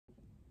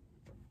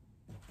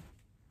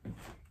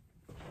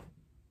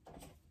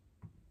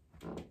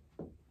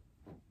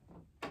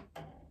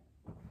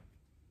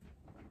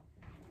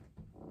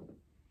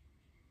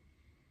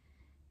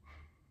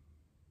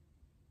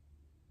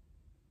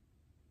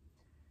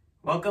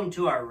Welcome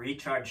to our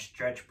Recharge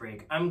Stretch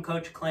Break. I'm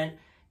Coach Clint,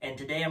 and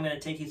today I'm going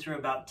to take you through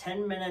about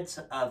 10 minutes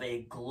of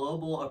a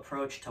global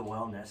approach to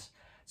wellness.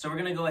 So we're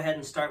going to go ahead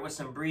and start with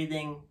some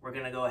breathing. We're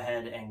going to go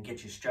ahead and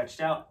get you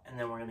stretched out, and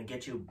then we're going to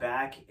get you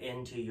back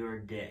into your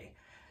day.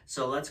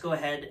 So let's go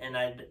ahead, and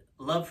I'd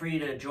love for you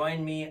to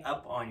join me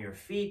up on your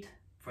feet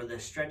for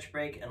this stretch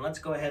break. And let's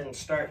go ahead and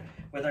start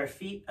with our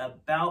feet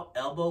about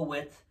elbow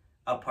width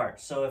apart.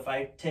 So if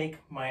I take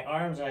my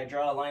arms and I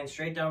draw a line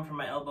straight down from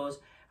my elbows,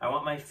 I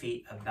want my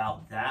feet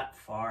about that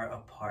far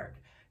apart.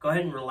 Go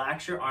ahead and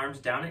relax your arms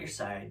down at your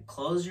side.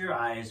 Close your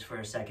eyes for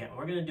a second.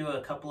 We're going to do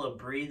a couple of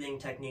breathing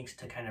techniques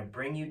to kind of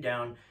bring you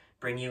down,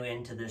 bring you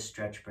into this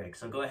stretch break.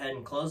 So go ahead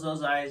and close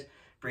those eyes.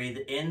 Breathe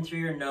in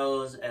through your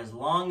nose as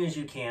long as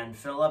you can.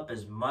 Fill up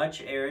as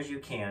much air as you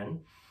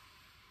can.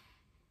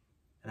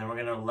 And then we're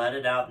going to let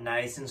it out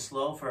nice and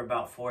slow for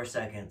about 4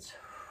 seconds.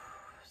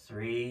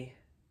 3,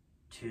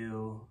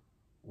 2,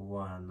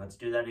 1. Let's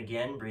do that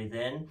again. Breathe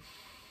in.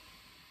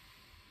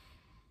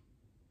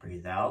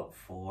 Breathe out.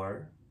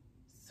 4,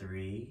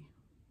 3,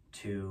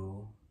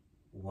 2,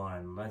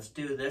 1. Let's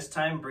do this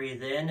time.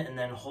 Breathe in and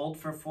then hold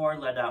for 4.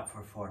 Let out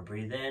for 4.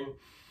 Breathe in.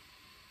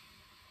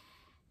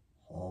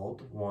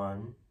 Hold.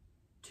 1,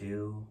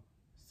 2,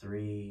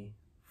 3,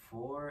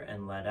 4.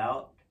 And let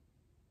out.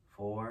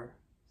 4,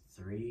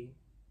 3,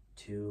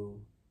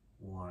 2,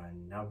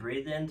 1. Now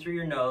breathe in through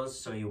your nose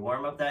so you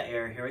warm up that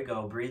air. Here we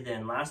go. Breathe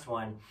in. Last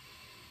one.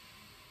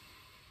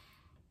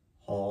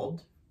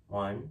 Hold.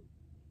 1,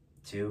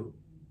 2,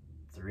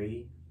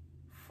 3,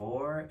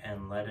 4,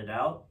 and let it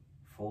out.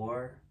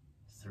 4,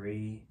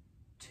 3,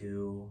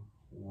 2,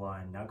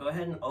 1. Now go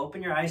ahead and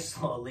open your eyes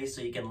slowly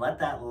so you can let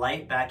that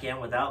light back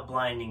in without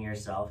blinding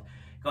yourself.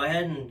 Go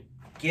ahead and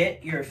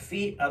get your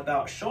feet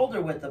about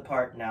shoulder width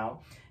apart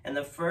now. And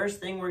the first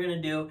thing we're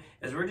going to do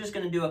is we're just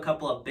going to do a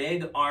couple of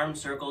big arm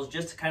circles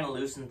just to kind of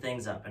loosen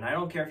things up. And I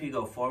don't care if you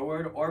go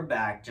forward or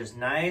back, just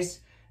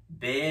nice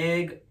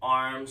big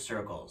arm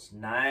circles.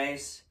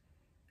 Nice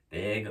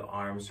big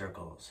arm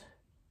circles.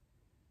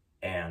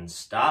 And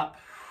stop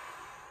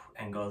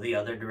and go the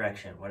other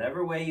direction.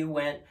 Whatever way you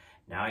went,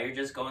 now you're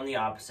just going the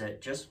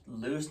opposite. Just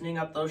loosening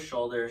up those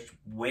shoulders,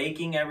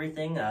 waking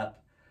everything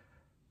up.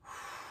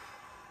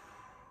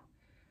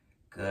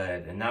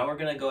 Good. And now we're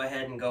going to go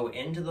ahead and go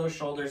into those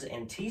shoulders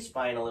and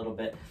T-spine a little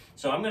bit.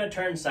 So I'm going to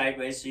turn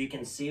sideways so you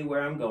can see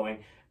where I'm going.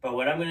 But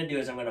what I'm going to do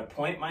is I'm going to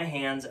point my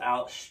hands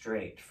out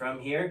straight. From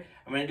here,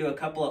 I'm going to do a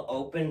couple of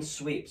open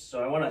sweeps.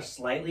 So I want to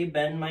slightly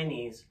bend my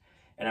knees.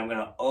 And I'm going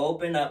to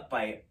open up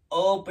by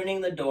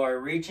opening the door,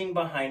 reaching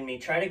behind me.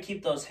 Try to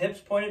keep those hips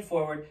pointed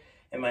forward.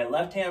 And my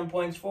left hand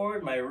points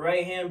forward, my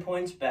right hand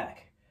points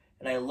back.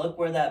 And I look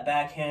where that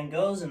back hand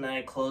goes, and then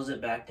I close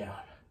it back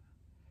down.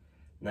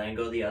 And then I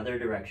go the other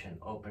direction.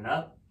 Open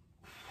up.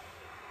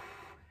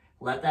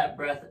 Let that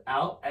breath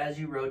out as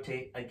you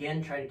rotate.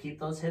 Again, try to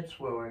keep those hips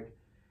forward.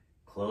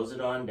 Close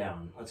it on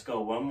down. Let's go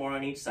one more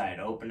on each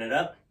side. Open it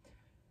up.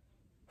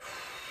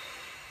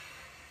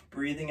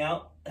 Breathing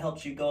out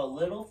helps you go a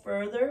little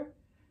further.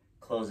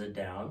 Close it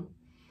down.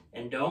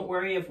 And don't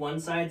worry if one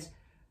side's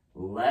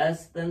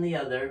less than the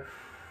other.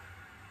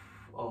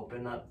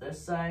 Open up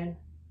this side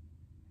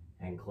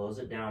and close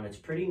it down. It's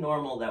pretty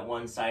normal that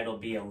one side will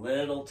be a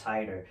little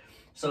tighter.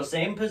 So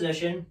same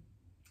position.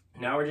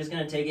 Now we're just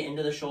going to take it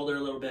into the shoulder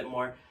a little bit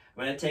more.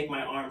 I'm going to take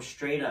my arm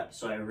straight up.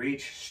 So I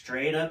reach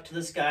straight up to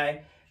the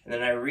sky, and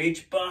then I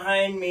reach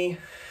behind me.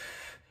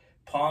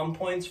 Palm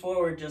points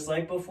forward just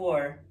like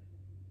before.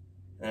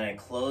 Then I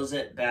close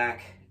it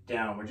back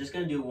down. We're just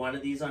going to do one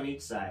of these on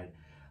each side.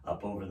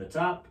 Up over the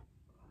top.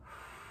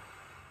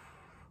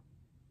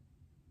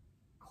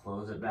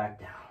 Close it back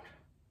down.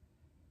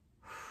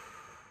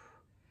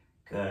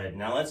 Good.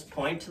 Now let's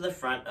point to the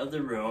front of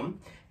the room.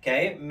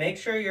 Okay, make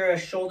sure you're a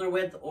shoulder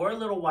width or a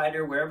little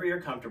wider wherever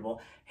you're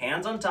comfortable.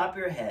 Hands on top of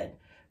your head.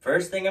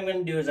 First thing I'm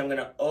going to do is I'm going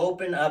to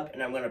open up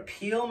and I'm going to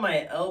peel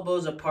my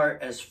elbows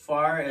apart as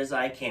far as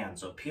I can.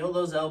 So peel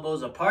those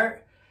elbows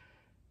apart.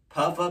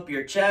 Puff up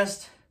your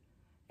chest,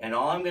 and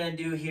all I'm going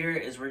to do here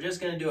is we're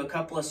just going to do a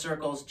couple of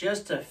circles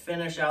just to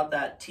finish out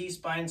that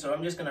T-spine. So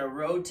I'm just going to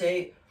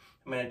rotate.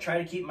 I'm going to try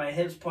to keep my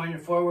hips pointed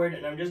forward,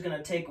 and I'm just going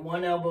to take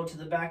one elbow to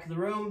the back of the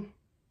room,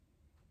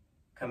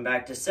 come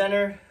back to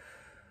center,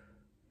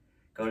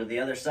 go to the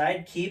other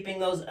side, keeping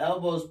those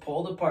elbows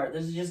pulled apart.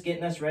 This is just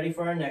getting us ready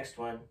for our next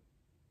one.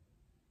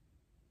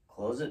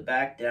 Close it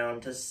back down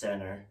to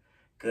center.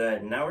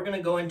 Good. Now we're going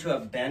to go into a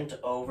bent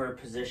over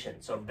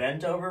position. So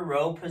bent over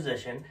row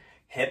position,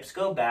 hips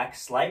go back,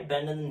 slight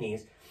bend in the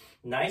knees,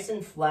 nice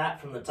and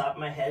flat from the top of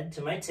my head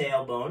to my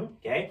tailbone,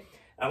 okay?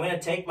 I'm going to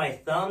take my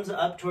thumbs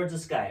up towards the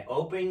sky,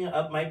 opening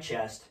up my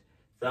chest,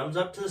 thumbs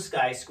up to the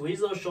sky,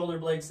 squeeze those shoulder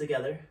blades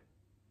together,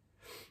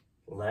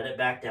 let it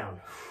back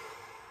down.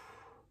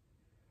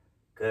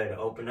 Good.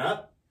 Open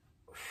up,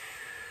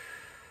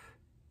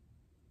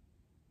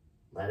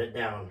 let it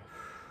down.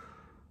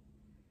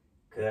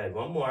 Good.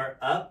 One more.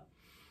 Up.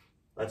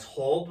 Let's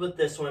hold with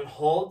this one.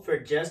 Hold for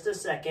just a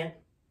second.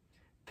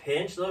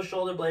 Pinch those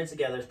shoulder blades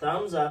together.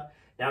 Thumbs up.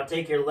 Now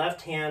take your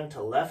left hand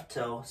to left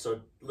toe,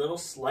 so little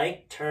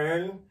slight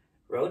turn,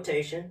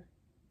 rotation.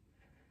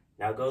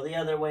 Now go the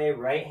other way,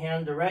 right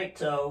hand to right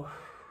toe.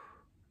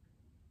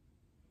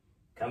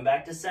 Come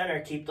back to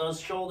center, keep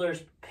those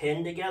shoulders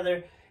pinned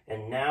together,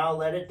 and now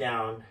let it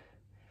down.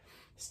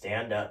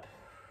 Stand up,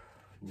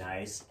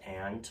 nice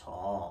and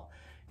tall.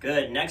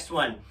 Good, next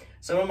one.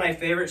 Some of my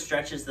favorite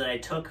stretches that I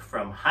took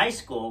from high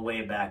school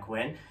way back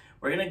when.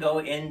 We're gonna go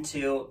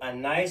into a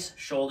nice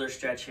shoulder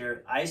stretch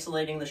here,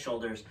 isolating the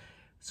shoulders.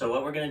 So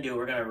what we're gonna do,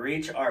 we're gonna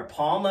reach our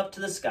palm up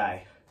to the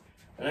sky,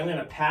 and I'm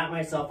gonna pat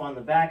myself on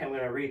the back. I'm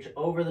gonna reach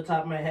over the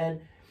top of my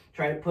head,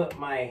 try to put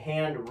my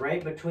hand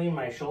right between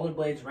my shoulder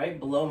blades, right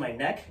below my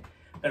neck.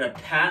 I'm gonna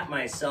pat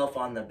myself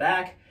on the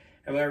back.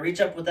 I'm gonna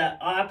reach up with that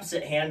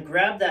opposite hand,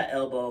 grab that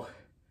elbow,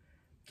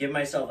 give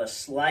myself a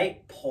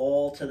slight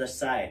pull to the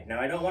side.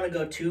 Now I don't wanna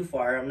go too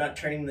far. I'm not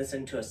turning this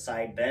into a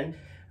side bend.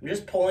 I'm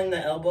just pulling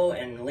the elbow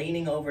and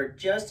leaning over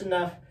just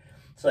enough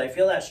so I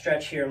feel that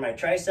stretch here in my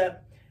tricep,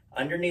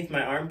 underneath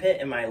my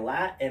armpit and my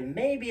lat, and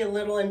maybe a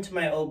little into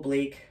my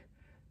oblique.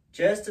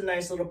 Just a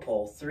nice little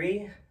pull.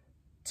 3,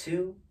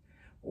 2,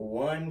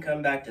 1.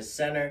 Come back to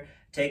center.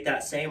 Take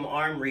that same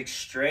arm, reach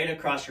straight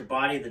across your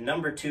body. The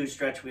number 2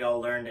 stretch we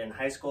all learned in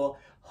high school.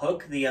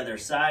 Hook the other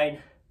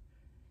side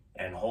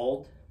and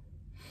hold.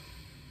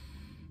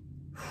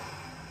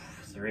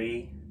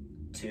 3,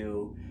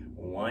 2,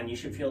 1. You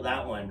should feel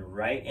that one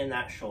right in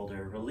that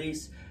shoulder.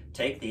 Release.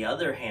 Take the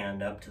other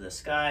hand up to the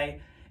sky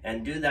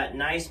and do that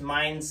nice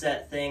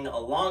mindset thing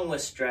along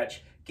with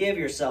stretch. Give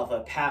yourself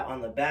a pat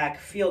on the back.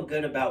 Feel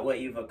good about what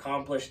you've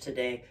accomplished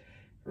today.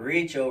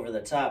 Reach over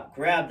the top,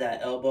 grab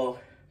that elbow,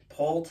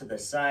 pull to the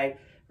side.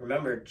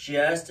 Remember,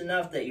 just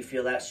enough that you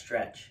feel that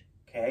stretch,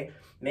 okay?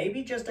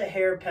 Maybe just a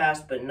hair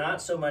past, but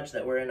not so much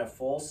that we're in a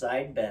full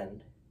side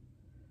bend.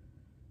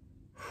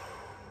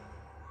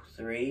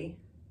 3,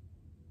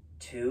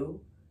 2,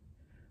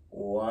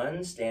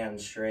 1. Stand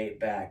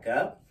straight back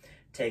up.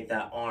 Take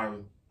that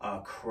arm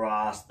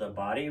across the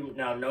body.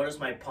 Now notice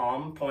my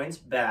palm points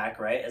back,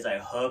 right, as I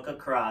hook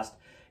across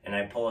and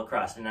I pull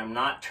across. And I'm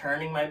not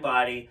turning my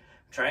body.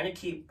 I'm trying to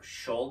keep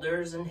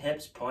shoulders and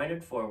hips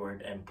pointed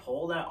forward and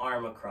pull that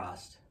arm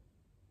across.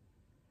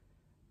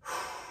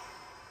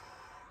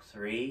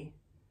 3,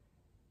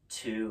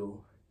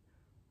 2,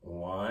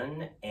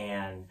 1,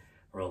 and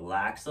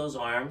relax those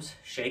arms.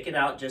 Shake it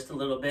out just a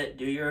little bit.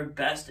 Do your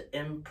best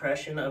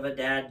impression of a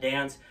dad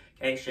dance.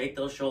 Okay, shake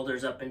those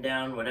shoulders up and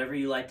down, whatever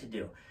you like to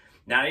do.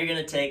 Now you're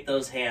gonna take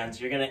those hands,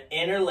 you're gonna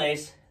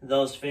interlace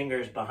those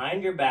fingers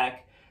behind your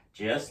back,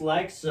 just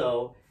like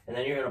so, and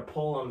then you're gonna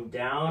pull them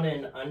down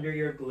and under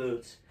your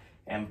glutes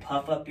and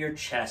puff up your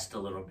chest a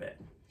little bit,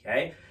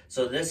 okay?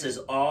 So this is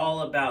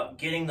all about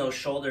getting those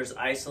shoulders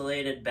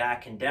isolated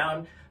back and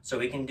down so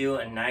we can do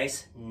a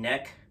nice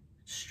neck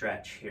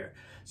stretch here.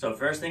 So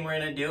first thing we're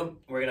gonna do,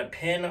 we're gonna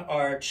pin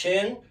our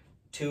chin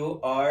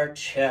to our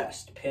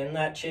chest. Pin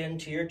that chin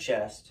to your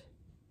chest.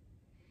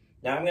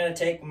 Now I'm gonna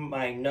take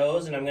my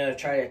nose and I'm gonna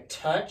try to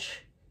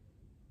touch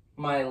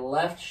my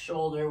left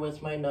shoulder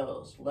with my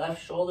nose.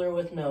 Left shoulder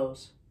with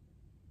nose.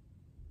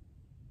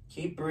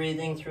 Keep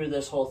breathing through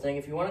this whole thing.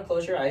 If you wanna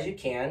close your eyes, you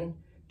can.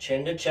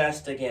 Chin to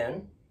chest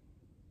again.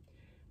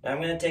 Now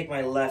I'm gonna take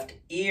my left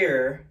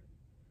ear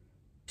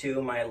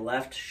to my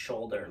left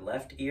shoulder.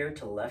 Left ear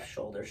to left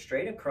shoulder.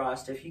 Straight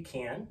across if you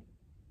can.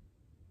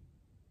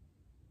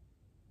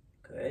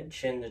 Good,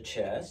 chin to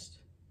chest.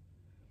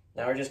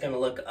 Now we're just gonna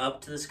look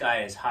up to the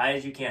sky as high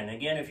as you can.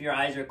 Again, if your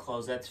eyes are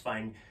closed, that's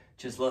fine.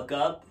 Just look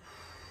up.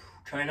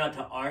 Try not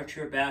to arch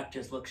your back,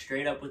 just look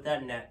straight up with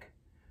that neck.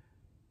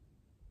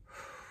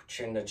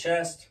 Chin to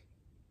chest.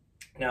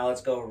 Now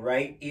let's go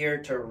right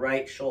ear to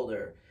right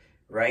shoulder.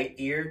 Right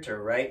ear to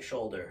right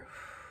shoulder.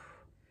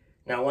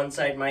 Now one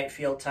side might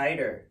feel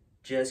tighter.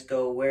 Just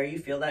go where you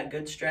feel that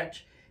good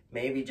stretch.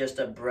 Maybe just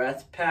a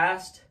breath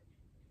past.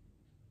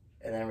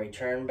 And then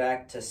return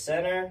back to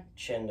center,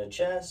 chin to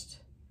chest.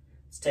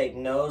 Let's take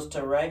nose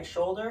to right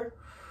shoulder.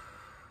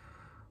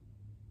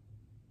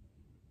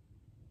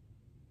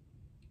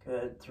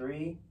 Good,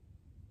 3,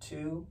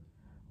 2,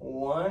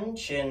 1,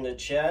 chin to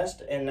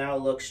chest, and now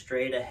look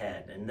straight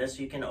ahead. And this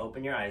you can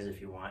open your eyes if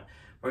you want.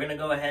 We're gonna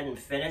go ahead and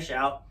finish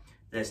out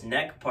this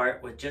neck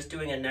part with just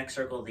doing a neck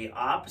circle the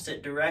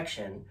opposite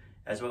direction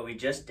as what we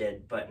just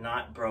did, but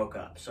not broke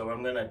up. So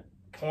I'm gonna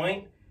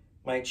point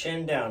my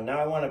chin down. Now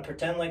I wanna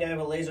pretend like I have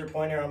a laser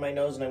pointer on my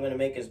nose and I'm gonna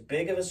make as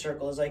big of a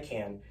circle as I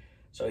can.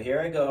 So here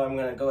I go, I'm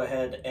gonna go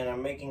ahead and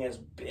I'm making as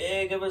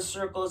big of a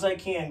circle as I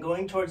can,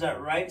 going towards that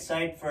right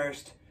side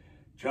first,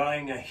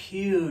 drawing a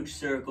huge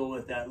circle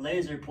with that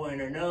laser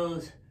pointer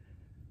nose.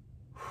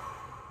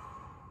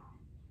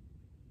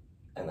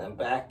 And then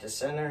back to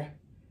center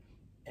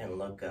and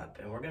look up.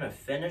 And we're gonna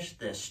finish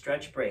this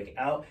stretch break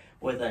out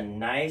with a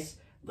nice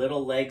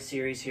little leg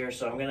series here.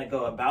 So I'm gonna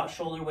go about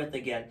shoulder width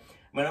again.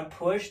 I'm gonna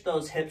push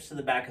those hips to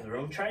the back of the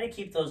room. Try to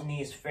keep those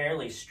knees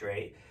fairly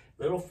straight.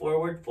 Little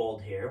forward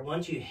fold here.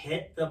 Once you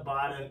hit the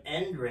bottom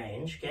end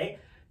range, okay,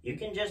 you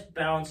can just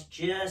bounce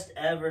just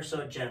ever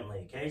so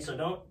gently, okay?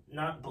 So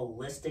not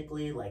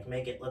ballistically, like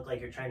make it look like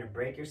you're trying to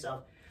break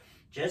yourself.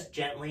 Just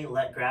gently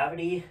let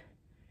gravity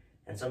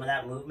and some of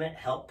that movement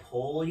help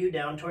pull you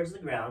down towards the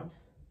ground.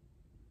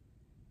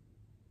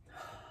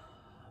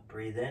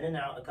 Breathe in and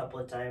out a couple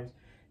of times.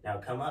 Now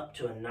come up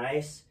to a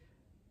nice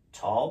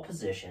tall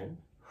position.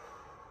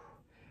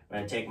 I'm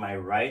going to take my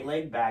right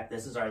leg back.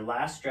 This is our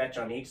last stretch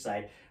on each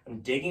side. I'm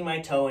digging my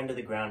toe into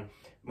the ground.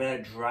 I'm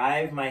going to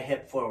drive my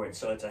hip forward.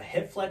 So it's a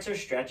hip flexor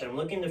stretch. I'm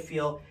looking to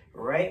feel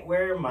right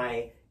where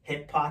my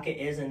hip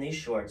pocket is in these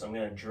shorts. I'm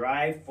going to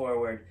drive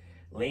forward,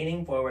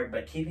 leaning forward,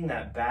 but keeping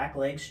that back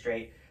leg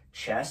straight,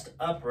 chest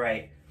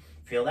upright.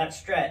 Feel that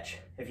stretch.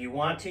 If you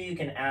want to, you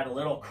can add a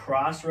little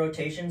cross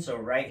rotation. So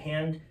right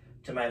hand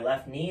to my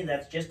left knee.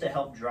 That's just to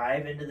help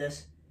drive into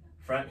this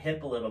front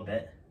hip a little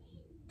bit.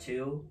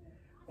 2,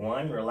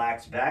 1,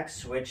 relax back,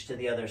 switch to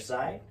the other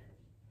side.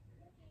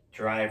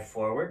 Drive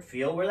forward,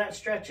 feel where that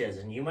stretch is.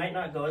 And you might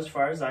not go as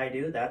far as I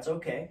do, that's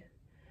okay.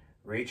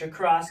 Reach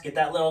across, get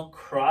that little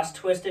cross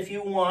twist if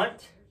you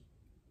want.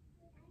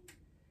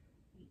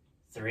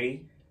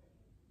 3,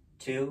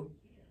 2,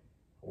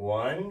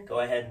 1. Go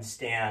ahead and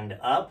stand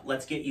up.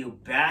 Let's get you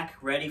back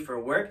ready for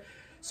work.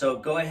 So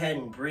go ahead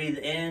and breathe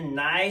in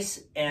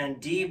nice and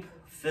deep.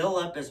 Fill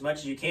up as much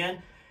as you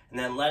can, and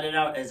then let it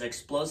out as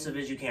explosive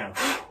as you can.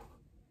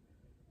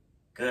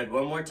 Good,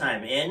 one more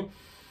time. In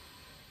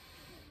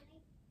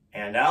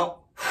and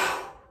out.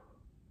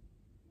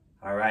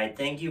 All right,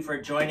 thank you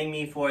for joining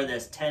me for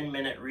this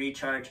 10-minute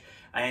recharge.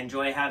 I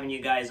enjoy having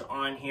you guys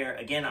on here.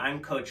 Again,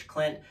 I'm Coach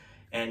Clint,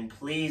 and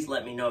please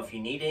let me know if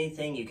you need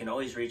anything. You can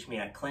always reach me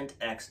at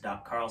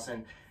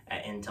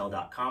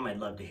clintx.carlson@intel.com. I'd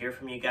love to hear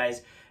from you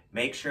guys.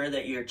 Make sure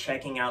that you're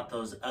checking out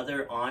those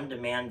other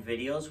on-demand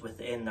videos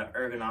within the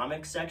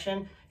ergonomics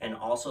section and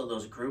also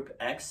those Group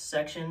X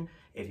section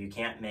if you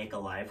can't make a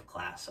live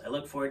class. I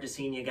look forward to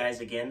seeing you guys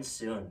again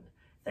soon.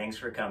 Thanks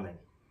for coming.